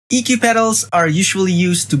EQ pedals are usually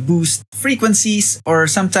used to boost frequencies or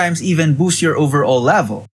sometimes even boost your overall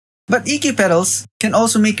level. But EQ pedals can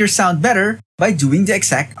also make your sound better by doing the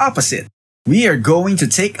exact opposite. We are going to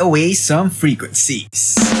take away some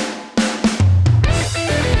frequencies.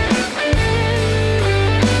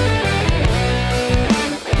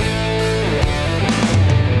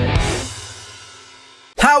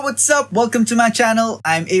 Hi, what's up? Welcome to my channel.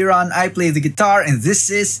 I'm Aaron, I play the guitar, and this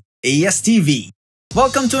is ASTV.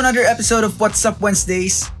 Welcome to another episode of What's Up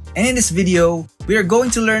Wednesdays, and in this video, we are going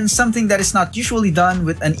to learn something that is not usually done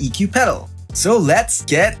with an EQ pedal. So let's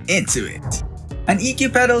get into it. An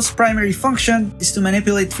EQ pedal's primary function is to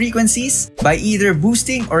manipulate frequencies by either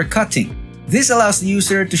boosting or cutting. This allows the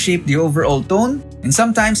user to shape the overall tone and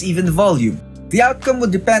sometimes even the volume. The outcome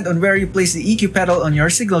would depend on where you place the EQ pedal on your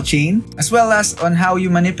signal chain, as well as on how you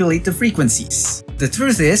manipulate the frequencies. The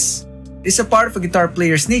truth is, it's a part of a guitar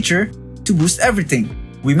player's nature to boost everything.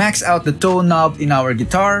 We max out the tone knob in our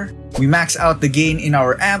guitar, we max out the gain in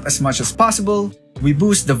our amp as much as possible, we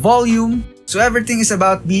boost the volume, so everything is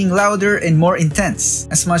about being louder and more intense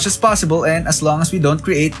as much as possible, and as long as we don't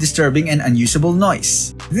create disturbing and unusable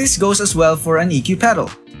noise. This goes as well for an EQ pedal.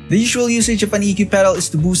 The usual usage of an EQ pedal is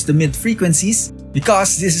to boost the mid frequencies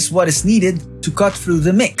because this is what is needed to cut through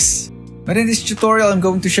the mix. But in this tutorial, I'm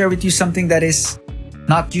going to share with you something that is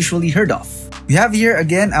not usually heard of. We have here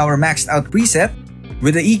again our maxed out preset.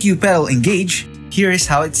 With the EQ pedal engaged, here is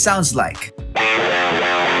how it sounds like.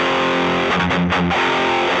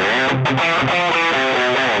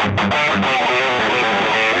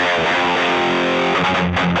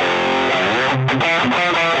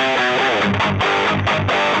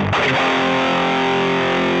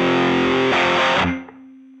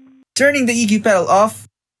 Turning the EQ pedal off,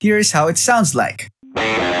 here is how it sounds like.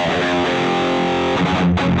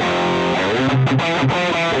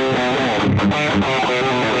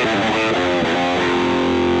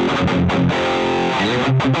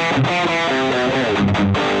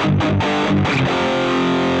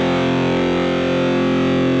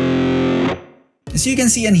 As you can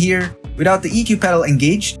see and hear, without the EQ pedal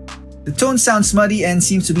engaged, the tone sounds muddy and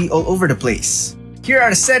seems to be all over the place. Here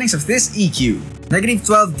are the settings of this EQ.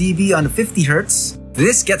 -12 dB on the 50 Hz.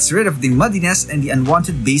 This gets rid of the muddiness and the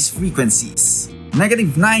unwanted bass frequencies.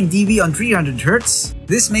 -9 dB on 300 Hz.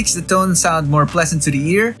 This makes the tone sound more pleasant to the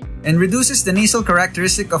ear and reduces the nasal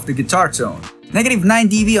characteristic of the guitar tone.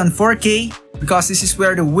 -9 dB on 4K because this is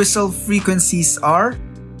where the whistle frequencies are.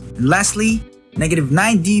 And lastly,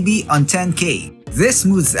 -9 dB on 10K. This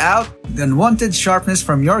smooths out the unwanted sharpness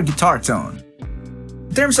from your guitar tone.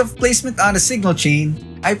 In terms of placement on the signal chain,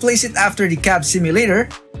 I place it after the cab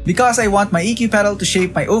simulator because I want my EQ pedal to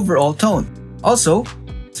shape my overall tone. Also,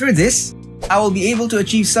 through this, I will be able to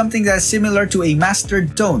achieve something that is similar to a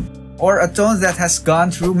mastered tone, or a tone that has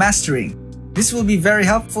gone through mastering. This will be very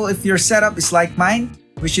helpful if your setup is like mine,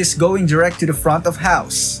 which is going direct to the front of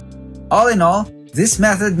house. All in all, this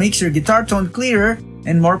method makes your guitar tone clearer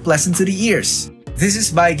and more pleasant to the ears. This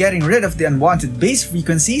is by getting rid of the unwanted bass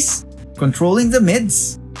frequencies, controlling the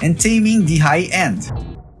mids, and taming the high end.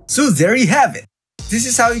 So there you have it! This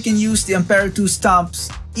is how you can use the Ampero II Stomp's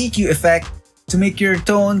EQ effect to make your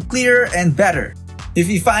tone clearer and better. If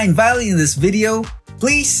you find value in this video,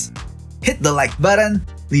 please hit the like button,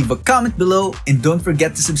 leave a comment below, and don't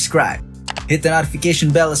forget to subscribe. Hit the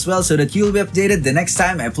notification bell as well so that you'll be updated the next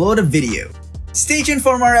time I upload a video. Stay tuned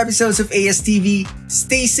for more episodes of ASTV,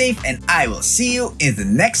 stay safe, and I will see you in the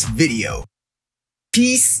next video.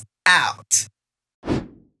 Peace out!